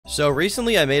So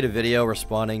recently I made a video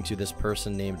responding to this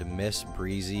person named Miss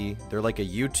Breezy. They're like a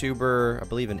YouTuber, I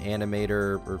believe an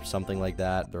animator or something like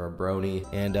that. They're a brony.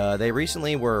 And they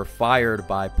recently were fired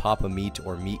by Papa Meat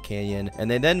or Meat Canyon. And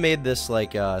they then made this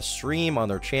like stream on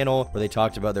their channel where they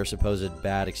talked about their supposed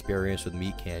bad experience with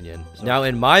Meat Canyon. Now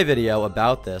in my video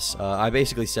about this, I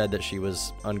basically said that she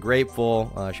was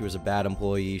ungrateful, she was a bad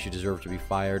employee, she deserved to be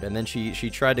fired. And then she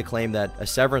tried to claim that a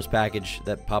severance package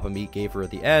that Papa Meat gave her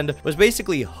at the end was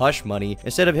basically hush money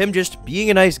instead of him just being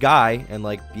a nice guy and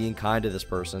like being kind to this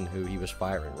person who he was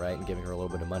firing, right, and giving her a little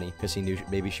bit of money because he knew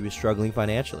maybe she was struggling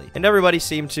financially. And everybody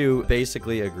seemed to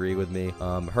basically agree with me.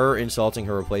 Her insulting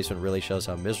her replacement really shows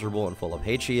how miserable and full of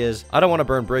hate she is. I don't want to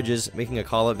burn bridges. Making a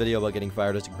call-out video about getting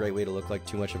fired is a great way to look like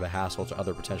too much of a hassle to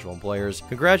other potential employers.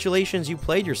 Congratulations, you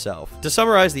played yourself. To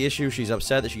summarize the issue, she's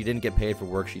upset that she didn't get paid for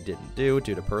work she didn't do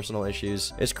due to personal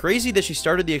issues. It's crazy that she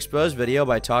started the exposed video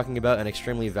by talking about an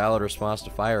extremely valid response to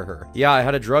fire her. Yeah, I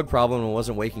had a drug problem and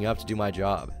wasn't waking up to do my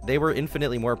job. They were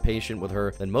infinitely more patient with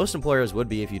her than most employers would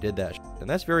be if you did that, and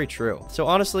that's very true. So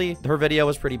honestly, her video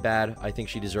was pretty bad. I think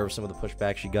she deserves some of the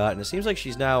pushback she got, and it seems like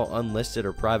she's now unlisted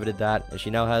or privated that, and she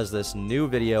now has this new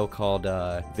video called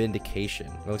Vindication.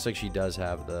 It looks like she does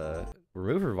have the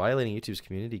remove for violating YouTube's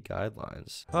community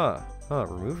guidelines.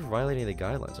 Remove for violating the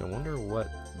guidelines. I wonder what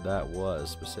that was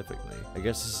specifically. I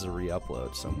guess this is a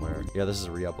re-upload somewhere. Yeah, this is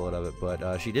a re-upload of it,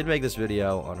 but she did make this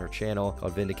video on her channel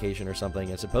called Vindication or something,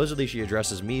 and supposedly she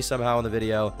addresses me somehow in the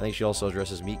video. I think she also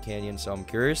addresses Meat Canyon, so I'm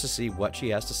curious to see what she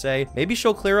has to say. Maybe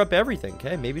she'll clear up everything,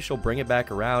 okay? Maybe she'll bring it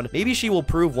back around. Maybe she will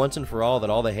prove once and for all that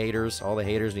all the haters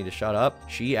need to shut up.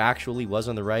 She actually was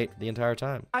on the right the entire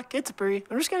time. It's Bree.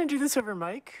 I'm just gonna do this over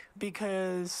mic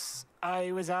because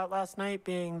I was out last night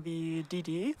being the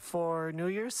DD for New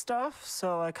Year's stuff,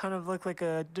 so I kind of look like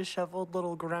a disheveled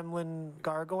little gremlin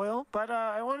gargoyle. But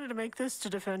I wanted to make this to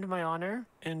defend my honor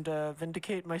and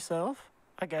vindicate myself,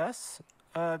 I guess,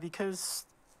 because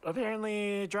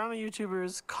apparently drama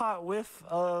YouTubers caught whiff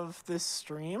of this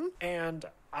stream, and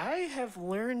I have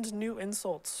learned new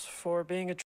insults for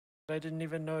being a I didn't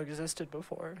even know existed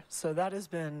before. So that has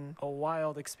been a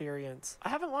wild experience. I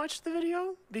haven't watched the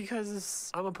video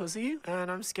because I'm a pussy and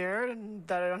I'm scared and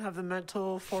that I don't have the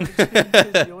mental fortitude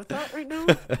to deal with that right now.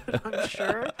 I'm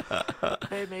sure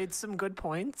they made some good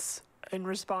points in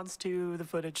response to the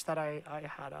footage that I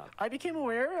had up. I became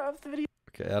aware of the video.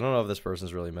 Okay, I don't know if this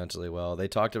person's really mentally well. They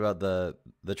talked about the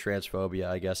transphobia,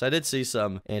 I guess. I did see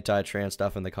some anti-trans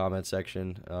stuff in the comment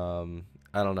section.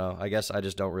 I don't know. I guess I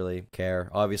just don't really care.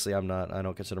 Obviously, I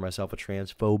don't consider myself a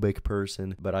transphobic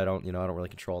person, but I don't really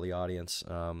control the audience.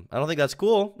 I don't think that's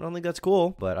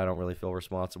cool. But I don't really feel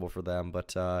responsible for them.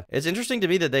 But it's interesting to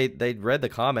me that they read the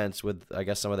comments with, I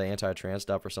guess, some of the anti-trans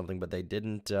stuff or something, but they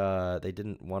didn't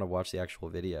want to watch the actual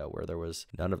video where there was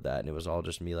none of that, and it was all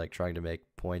just me like trying to make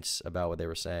points about what they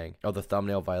were saying. Oh, the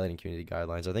thumbnail violating community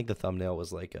guidelines. I think the thumbnail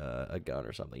was like a gun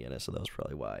or something in it, so that was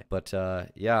probably why. But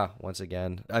yeah, once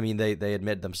again, I mean, they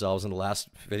admit themselves in the last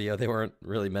video they weren't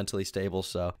really mentally stable,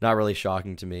 so not really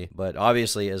shocking to me. But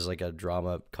obviously, as like a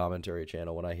drama commentary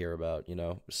channel, when I hear about, you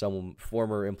know, some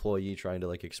former employee trying to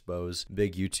like expose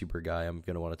big YouTuber guy, I'm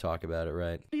gonna want to talk about it,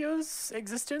 right? Video's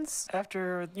existence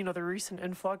after, you know, the recent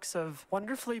influx of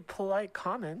wonderfully polite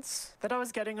comments that I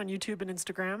was getting on YouTube and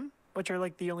Instagram, which are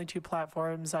like the only two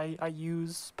platforms I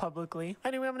use publicly.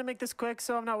 Anyway, I'm gonna make this quick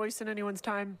so I'm not wasting anyone's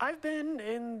time. I've been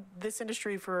in this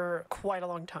industry for quite a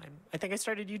long time. I think I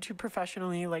started YouTube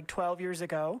professionally like 12 years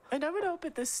ago. And I would hope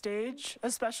at this stage,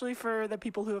 especially for the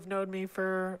people who have known me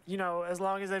for, you know, as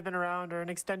long as I've been around or an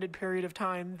extended period of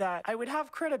time, that I would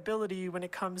have credibility when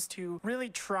it comes to really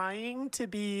trying to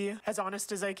be as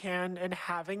honest as I can and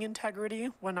having integrity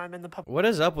when I'm in the public. What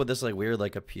is up with this like weird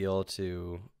like appeal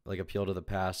to the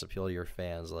past, appeal to your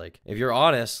fans? Like, if you're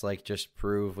honest, like, just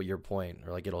prove what your point,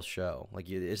 or like it'll show. Like,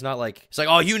 it's not like it's like,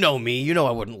 oh, you know me, you know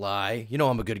I wouldn't lie, you know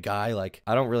I'm a good guy. Like,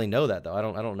 I don't really know that though. I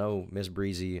don't know Miss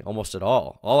Breezy almost at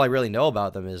all. All I really know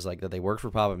about them is like that they worked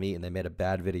for Papa Meat and they made a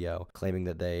bad video claiming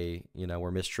that they, you know,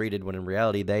 were mistreated, when in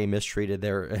reality they mistreated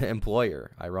their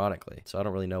employer, ironically. So I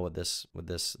don't really know what this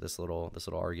little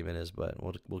argument is, but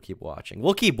we'll keep watching.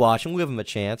 We'll give them a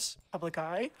chance. Public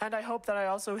eye, and I hope that I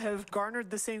also have garnered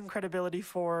the same credibility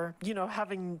for, you know,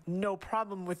 having no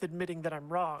problem with admitting that I'm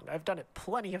wrong. I've done it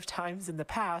plenty of times in the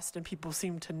past, and people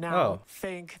seem to now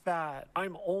think that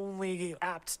I'm only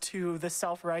apt to the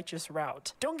self-righteous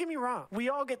route. Don't get me wrong. We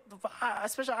all get,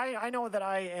 especially I know that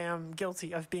I am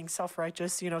guilty of being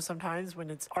self-righteous, you know, sometimes when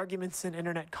it's arguments in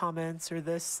internet comments or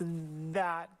this and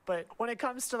that. But when it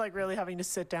comes to like really having to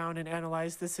sit down and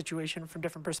analyze the situation from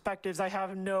different perspectives, I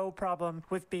have no problem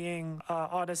with being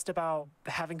honest about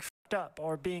having fucked up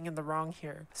or being in the wrong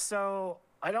here. So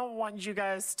I don't want you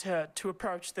guys to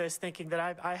approach this thinking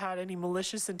that I had any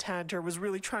malicious intent or was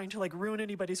really trying to like ruin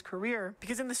anybody's career,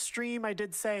 because in the stream I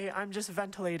did say I'm just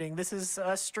ventilating. This is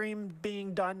a stream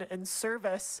being done in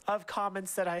service of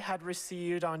comments that I had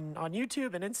received on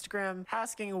YouTube and Instagram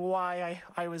asking why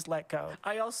I was let go.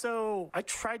 I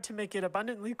tried to make it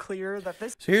abundantly clear that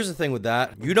this— So here's the thing with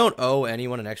that. You don't owe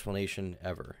anyone an explanation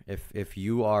ever. If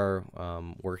you are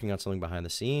working on something behind the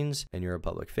scenes and you're a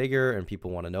public figure and people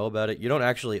want to know about it, you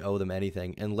don't actually owe them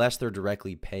anything unless they're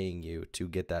directly paying you to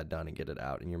get that done and get it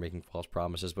out, and you're making false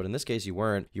promises. But in this case, you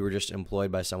weren't. You were just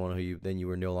employed by someone who you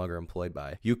were no longer employed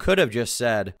by. You could have just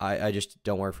said, I just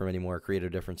don't work for him anymore.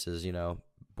 Creative differences, you know.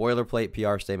 Boilerplate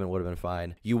PR statement would have been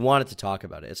fine. You wanted to talk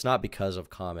about it. It's not because of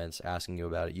comments asking you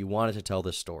about it. You wanted to tell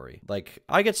this story. Like,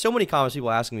 I get so many comments, people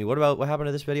asking me, what happened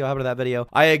to this video? What happened to that video?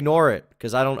 I ignore it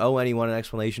because I don't owe anyone an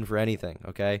explanation for anything,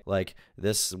 okay? Like,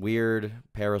 this weird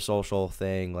parasocial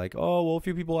thing, like, oh, well, a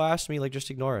few people asked me, like, just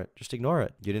ignore it. Just ignore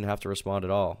it. You didn't have to respond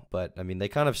at all. But, I mean, they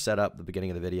kind of set up the beginning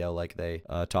of the video like they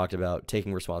talked about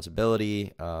taking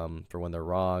responsibility for when they're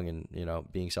wrong and, you know,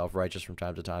 being self-righteous from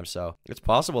time to time. So it's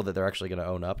possible that they're actually going to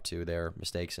own up to their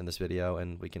mistakes in this video,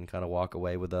 and we can kind of walk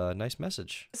away with a nice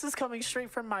message. This is coming straight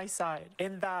from my side,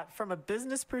 in that from a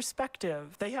business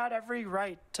perspective, they had every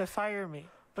right to fire me.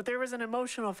 But there was an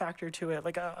emotional factor to it,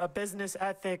 like a business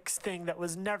ethics thing that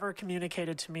was never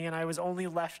communicated to me, and I was only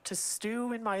left to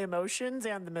stew in my emotions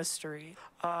and the mystery.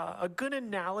 A good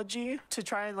analogy to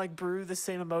try and like brew the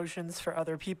same emotions for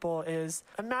other people is,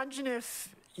 imagine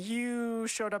if you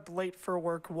showed up late for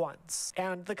work once,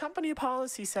 and the company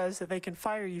policy says that they can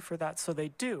fire you for that, so they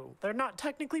do. They're not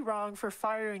technically wrong for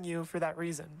firing you for that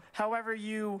reason. However,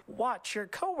 you watch your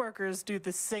coworkers do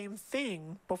the same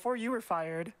thing before you were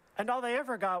fired, and all they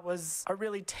ever got was a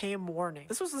really tame warning.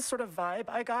 This was the sort of vibe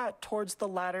I got towards the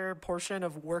latter portion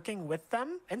of working with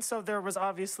them. And so there was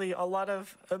obviously a lot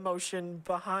of emotion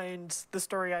behind the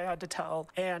story I had to tell.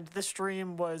 And the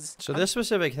stream was— So this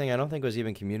specific thing I don't think was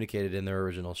even communicated in their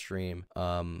original stream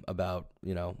about,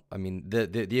 you know, I mean,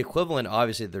 the equivalent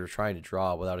obviously they're trying to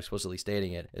draw without explicitly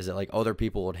stating it is that like other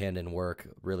people would hand in work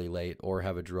really late or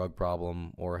have a drug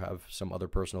problem or have some other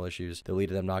personal issues that lead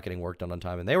to them not getting work done on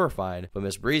time, and they were fine. But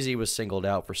Miss Breezy was singled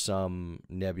out for some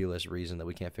nebulous reason that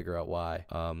we can't figure out why.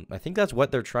 I think that's what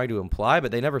they're trying to imply,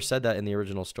 but they never said that in the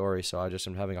original story, so I just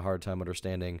am having a hard time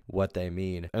understanding what they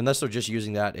mean. Unless they're just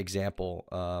using that example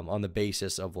on the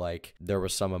basis of like there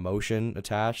was some emotion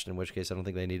attached, in which case I don't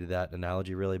think they needed that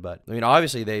analogy really. But I mean,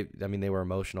 obviously they were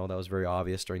emotional. That was very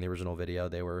obvious during the original video.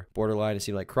 They were borderline. It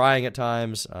seemed like crying at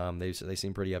times. They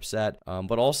seemed pretty upset.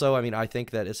 But also, I mean, I think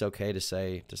that it's okay to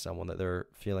say to someone that their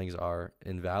feelings are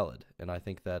invalid. And I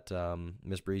think that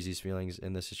Miss Breezy's feelings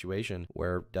in this situation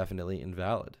were definitely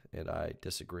invalid. And I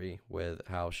disagree with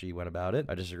how she went about it.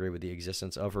 I disagree with the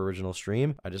existence of her original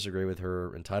stream. I disagree with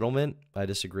her entitlement. I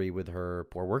disagree with her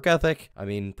poor work ethic. I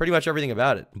mean, pretty much everything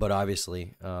about it. But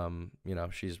obviously, you know,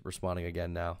 she's responding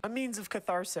again now. A means of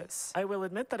catharsis. I will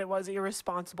admit that it was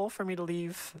irresponsible for me to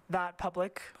leave that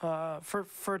public,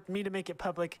 for me to make it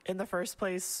public in the first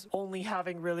place, only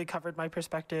having really covered my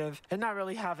perspective and not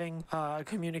really having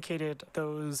communicated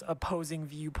those opposing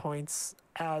viewpoints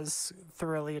as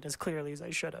thoroughly and as clearly as I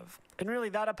should have. And really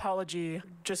that apology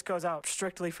just goes out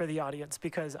strictly for the audience,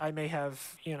 because I may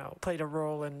have, you know, played a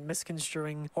role in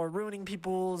misconstruing or ruining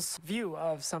people's view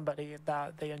of somebody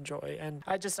that they enjoy. And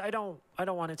I don't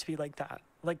want it to be like that.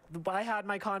 Like, I had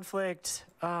my conflict.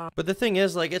 But the thing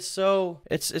is, like, it's so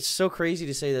crazy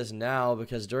to say this now,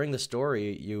 because during the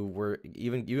story,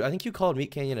 I think you called Meat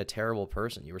Canyon a terrible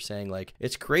person. You were saying, like,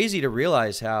 it's crazy to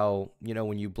realize how, you know,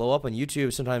 when you blow up on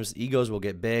YouTube, sometimes egos will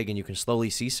get big and you can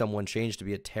slowly see someone change to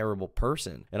be a terrible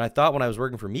person. And I thought when I was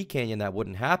working for Meat Canyon that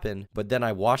wouldn't happen, but then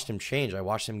I watched him change. I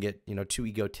watched him get, you know, too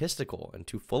egotistical and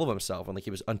too full of himself, and like he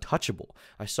was untouchable.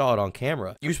 I saw it on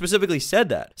camera. You specifically said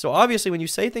that. So obviously when you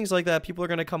say things like that, people are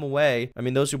going to come away, I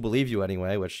mean, those who believe you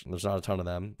anyway, which there's not a ton of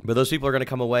them, but those people are going to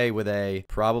come away with a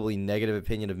probably negative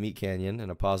opinion of Meat Canyon and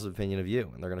a positive opinion of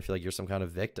you, and they're going to feel like you're some kind of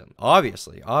victim.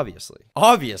 Obviously.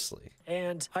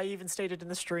 And I even stated in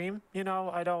the stream, you know,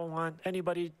 I don't want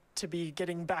anybody to be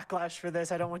getting backlash for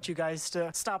this. I don't want you guys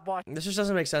to stop watching. This just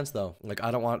doesn't make sense, though. Like,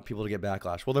 I don't want people to get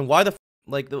backlash. Well, then why the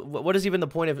what is even the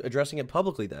point of addressing it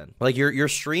publicly then? Like, your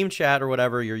stream chat or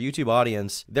whatever, your YouTube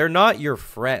audience, they're not your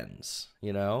friends.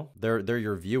 you know? They're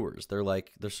your viewers.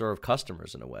 They're sort of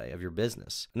customers in a way of your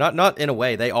business. Not in a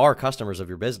way, they are customers of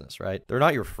your business, right? They're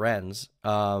not your friends.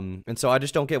 And so I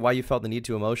just don't get why you felt the need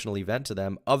to emotionally vent to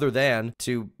them, other than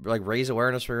to like raise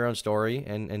awareness for your own story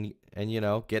and you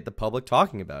know, get the public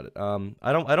talking about it.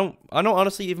 I don't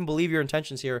honestly even believe your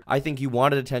intentions here. I think you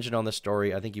wanted attention on this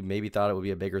story. I think you maybe thought it would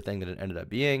be a bigger thing than it ended up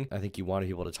being. I think you wanted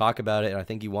people to talk about it, and I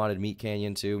think you wanted Meat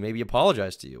Canyon to maybe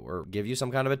apologize to you or give you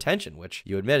some kind of attention, which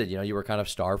you admitted, you know, you were kind of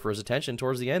starved for his attention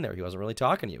towards the end there. He wasn't really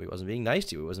talking to you. He wasn't being nice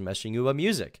to you. He wasn't messaging you about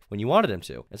music when you wanted him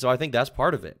to. And so I think that's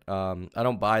part of it. I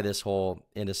don't buy this whole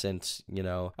innocent, you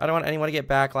know, I don't want anyone to get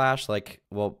backlash. Like,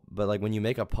 well, but like when you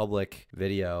make a public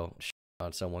video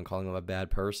on someone, calling them a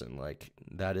bad person, like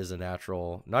that is a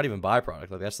natural, not even byproduct,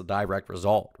 like that's the direct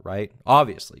result, right?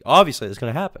 Obviously it's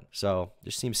gonna happen. So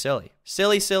just seems silly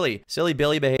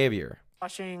Billy behavior.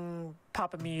 Watching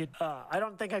Papa Meat, I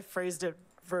don't think I phrased it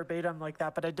verbatim like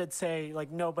that, but I did say,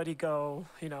 like, nobody go,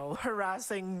 you know,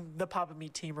 harassing the Papa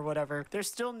Meat team or whatever. They're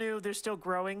still new, they're still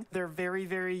growing, they're very,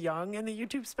 very young in the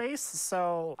YouTube space,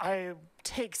 so I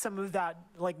take some of that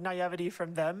like naivety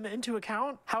from them into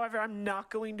account. However, I'm not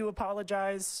going to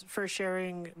apologize for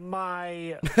sharing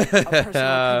my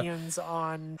personal opinions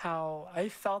on how I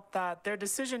felt that their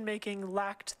decision making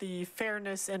lacked the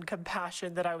fairness and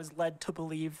compassion that I was led to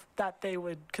believe that they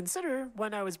would consider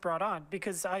when I was brought on,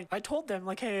 because I told them,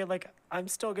 like, hey, like, I'm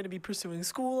still going to be pursuing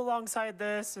school alongside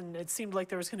this, and it seemed like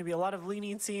there was going to be a lot of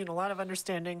leniency and a lot of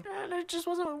understanding, and it just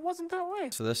wasn't that way.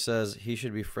 So this says he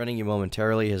should be friending you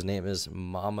momentarily. His name is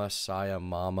Mama Say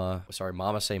Mama.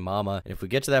 And if we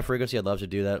get to that frequency, I'd love to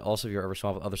do that. Also, if you're ever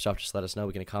swamped with other stuff, just let us know.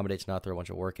 We can accommodate to not throw a bunch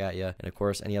of work at you. And of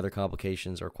course, any other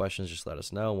complications or questions, just let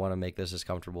us know. Want to make this as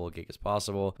comfortable a gig as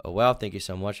possible. Oh wow, thank you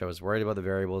so much. I was worried about the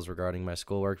variables regarding my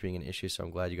schoolwork being an issue, so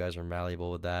I'm glad you guys are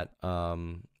malleable with that.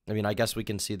 I mean, I guess we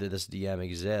can see that this DM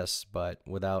exists, but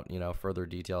without, you know, further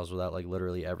details, without like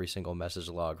literally every single message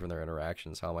log from their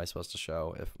interactions, how am I supposed to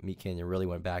show if Meat Canyon really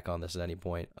went back on this at any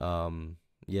point?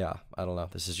 Yeah, I don't know.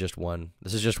 This is just one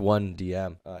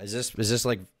DM. Is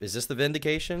this the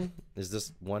vindication? Is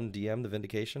this one DM the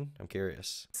vindication? I'm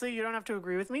curious. So you don't have to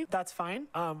agree with me. That's fine.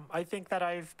 I think that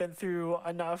I've been through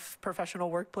enough professional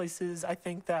workplaces. I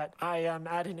think that I am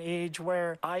at an age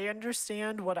where I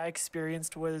understand what I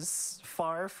experienced was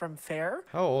far from fair.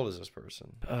 How old is this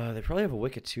person? They probably have a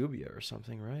Wikitubia or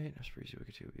something, right? That's pretty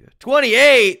Wikitubia.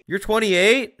 28! You're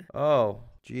 28? Oh,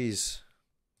 jeez.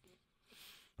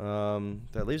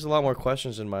 That leaves a lot more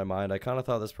questions in my mind. I kind of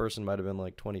thought this person might have been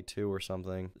like 22 or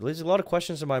something. It leaves a lot of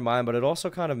questions in my mind, but it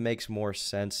also kind of makes more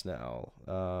sense now.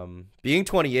 Being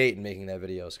 28 and making that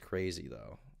video is crazy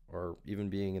though. Or even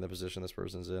being in the position this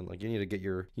person's in. Like, you need to get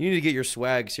your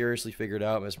swag seriously figured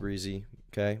out, Miss Breezy.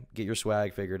 Okay? Get your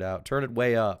swag figured out. Turn it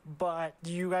way up. But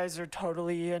you guys are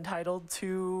totally entitled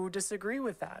to disagree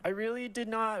with that. I really did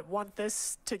not want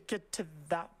this to get to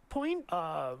that point,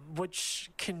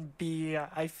 which can be,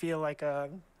 I feel like, a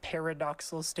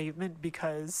paradoxical statement,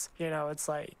 because, you know, it's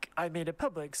like, I made it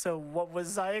public, so what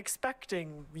was I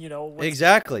expecting, you know?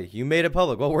 Exactly. You made it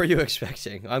public. What were you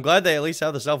expecting? I'm glad they at least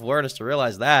have the self-awareness to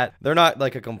realize that. They're not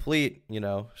like a complete, you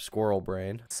know, squirrel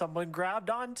brain. Someone grabbed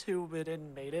onto it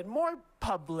and made it more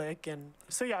public, and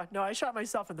so yeah, no, I shot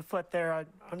myself in the foot there.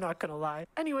 I'm not gonna lie.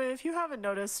 Anyway, if you haven't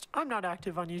noticed, I'm not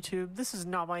active on YouTube. This is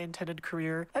not my intended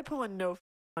career. I pull in no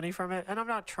money from it, and I'm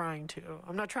not trying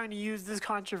to use this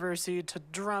controversy to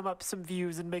drum up some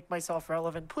views and make myself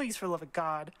relevant. Please, for love of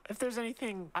God, if there's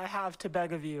anything I have to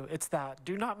beg of you, it's that.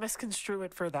 Do not misconstrue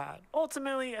it for that.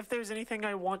 Ultimately, if there's anything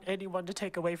I want anyone to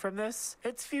take away from this,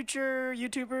 it's future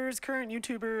YouTubers,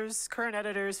 current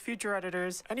editors, future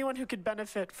editors, anyone who could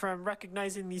benefit from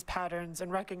recognizing these patterns and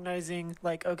recognizing,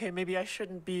 like, okay, maybe I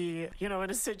shouldn't be, you know, in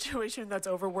a situation that's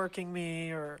overworking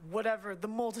me, or whatever, the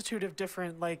multitude of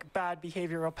different, like, bad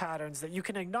behavioral patterns that you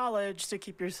can acknowledge to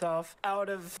keep yourself out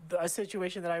of a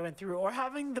situation that I went through, or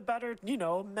having the better, you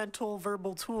know, mental,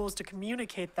 verbal tools to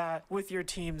communicate that with your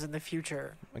teams in the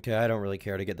future. Okay, I don't really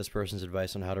care to get this person's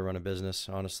advice on how to run a business,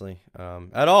 honestly.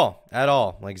 At all.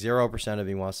 Like 0% of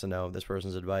me wants to know this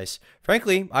person's advice.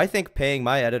 Frankly, I think paying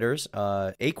my editors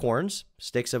acorns,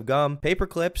 sticks of gum, paper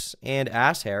clips, and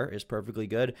ass hair is perfectly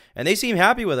good. And they seem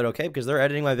happy with it, okay? Because they're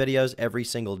editing my videos every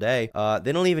single day.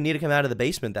 They don't even need to come out of the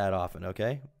basement that often,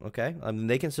 okay? I mean,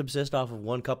 they can subsist off of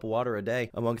 1 cup of water a day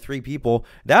among 3 people.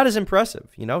 That is impressive,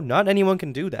 you know? Not anyone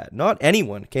can do that. Not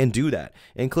anyone can do that.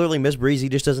 And clearly, Miss Breezy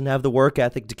just doesn't have the work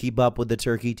ethic to keep up with the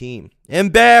turkey team.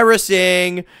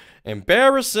 Embarrassing!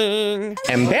 Embarrassing!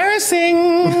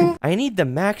 I need the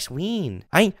max ween.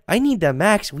 I need the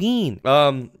max ween.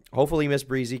 Hopefully Miss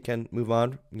Breezy can move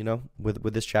on, you know,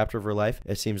 with this chapter of her life.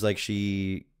 It seems like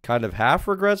she kind of half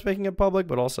regrets making it public,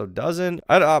 but also doesn't.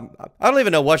 I don't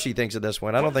even know what she thinks at this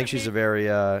point. I don't think she's a very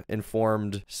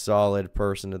informed, solid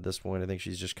person at this point. I think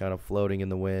she's just kind of floating in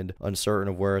the wind, uncertain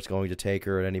of where it's going to take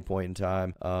her at any point in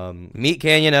time. Meat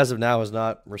Canyon, as of now, has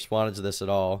not responded to this at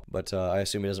all, but I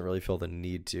assume he doesn't really feel the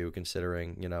need to,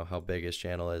 considering, you know, how big his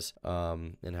channel is,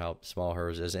 and how small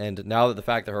hers is. And now that the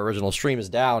fact that her original stream is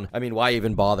down, I mean, why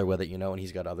even bother with it, you know? And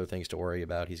he's got other things to worry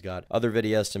about. He's got other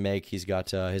videos to make. He's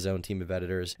got his own team of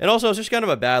editors. And also, it's just kind of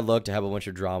a bad look to have a bunch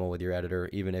of drama with your editor,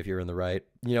 even if you're in the right.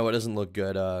 You know, it doesn't look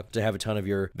good to have a ton of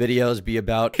your videos be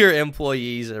about your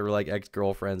employees or like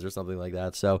ex-girlfriends or something like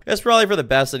that. So it's probably for the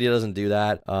best that he doesn't do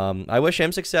that. I wish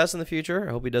him success in the future.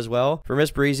 I hope he does well. For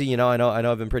Miss Breezy, you know, I know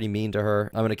I've been pretty mean to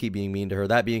her. I'm gonna keep being mean to her.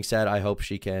 That being said, I hope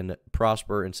she can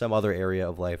prosper in some other area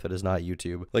of life that is not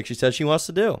YouTube, like she said she wants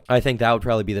to do. I think that would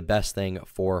probably be the best thing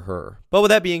for her. But with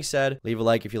that being said, leave a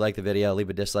like if you like the video, leave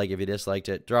a dislike if you disliked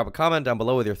it. Drop a comment down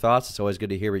below with your thoughts. It's always good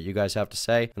to hear what you guys have to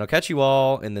say. And I'll catch you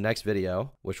all in the next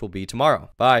video, which will be tomorrow.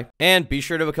 Bye. And be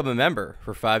sure to become a member.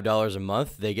 For $5 a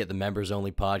month, they get the members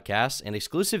only podcasts and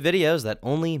exclusive videos that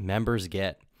only members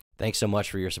get. Thanks so much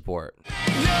for your support.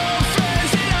 No